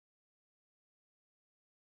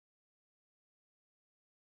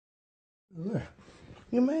Look.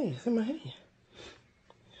 Your mask in my hand.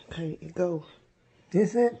 Okay, it go.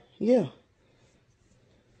 This it? Yeah.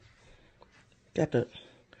 Got the.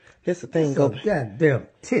 That's the thing. Go. Goddamn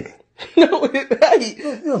titty. No, it ain't.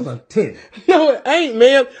 This a titty. No, it ain't,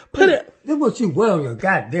 man. Put it. This is what you wear on your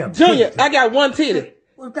goddamn Junior, titty. I got one titty.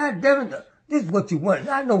 Well, goddamn it. This is what you want.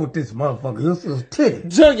 I know what this motherfucker is. It's a titty.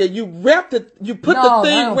 Junior, you wrapped it. You put the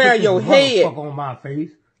thing around your head. Motherfucker on my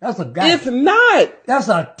face. That's a guy. It's not. That's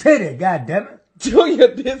a titty, goddamn it. Junior,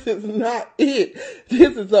 this is not it.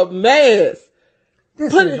 This is a mask.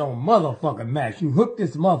 This is no motherfucking mask. You hook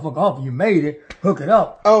this motherfucker up. You made it. Hook it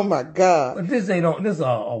up. Oh my God. But this ain't on. This is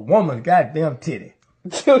a woman's goddamn titty.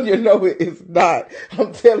 Junior, no, it is not.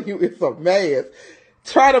 I'm telling you, it's a mask.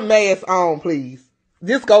 Try the mask on, please.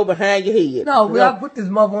 Just go behind your head. No, when I put this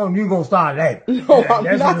motherfucker on, you gonna start laughing. No,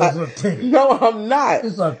 I'm not. A titty. No, I'm not.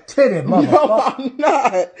 It's a titty, motherfucker. No, I'm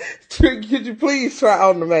not. Could you please try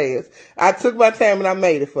on the mask? I took my time and I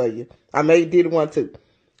made it for you. I did it one too.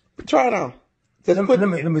 Try it on. Let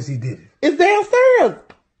me see, did it? It's downstairs.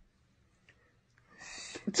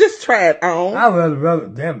 Just try it on. I rather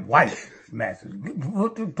damn white mask. Let me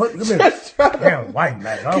Just try damn white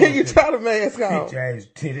mask. Can you try the mask on? Bitch ass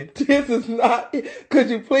titty. This is not it. Could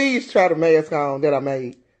you please try the mask on that I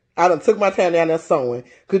made? I done took my time down there sewing.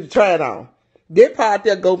 Could you try it on? That part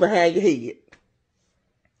there go behind your head.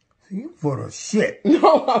 You full of shit.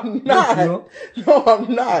 No, I'm not. No,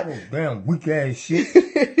 I'm not. Oh, damn weak ass shit.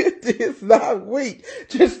 It's not weak.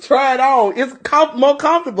 Just try it on. It's more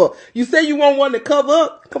comfortable. You say you want one to cover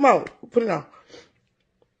up? Come on, put it on.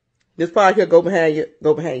 This part here go behind your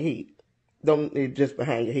head. Don't just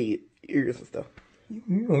behind your head, ears and stuff.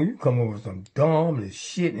 You come up with some dumb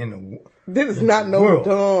shit in the This is not no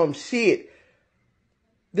dumb shit.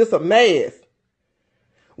 This a mask.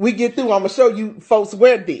 We get through. I'm gonna show you folks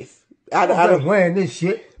wear this. I don't wearing this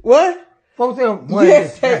shit. What? Folks ain't wearing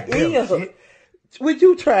this shit. Would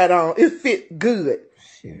you try it on? It fit good.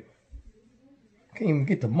 Shit. Can't even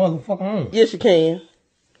get the motherfucker on. Yes, you can.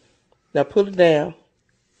 Now pull it down.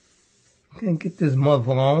 Can't get this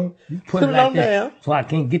motherfucker on. You put it like on down. So I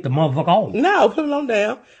can't get the motherfucker on. No, put it on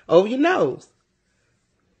down. Over your nose.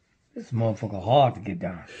 This motherfucker hard to get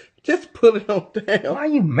down. Just put it on down. Why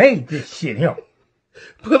you made this shit here?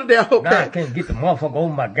 Put it down, okay. Now I can't get the motherfucker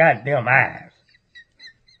over my goddamn eyes.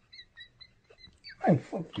 Hey,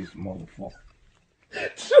 fuck this motherfucker.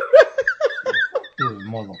 This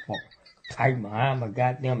motherfucker. Tighten behind my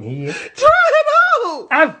goddamn head. Try it out!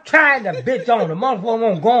 I'm trying to bitch on. The motherfucker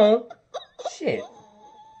won't go on. Shit.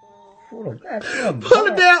 Pull it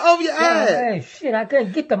down over your eyes. Hey, shit, I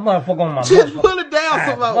can't get the motherfucker on my Just pull it down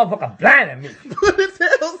some more. Motherfucker blinding me. Put it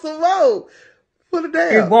down some more. Put it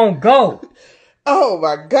down. It won't go. Oh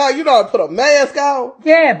my God, you know how to put a mask on?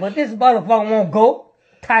 Yeah, but this motherfucker won't go.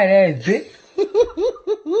 Tight ass bitch.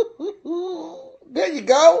 There you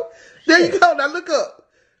go. There you go. Now look up.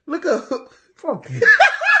 Look up. Fuck you.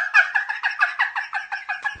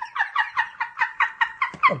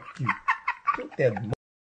 Fuck you. Get that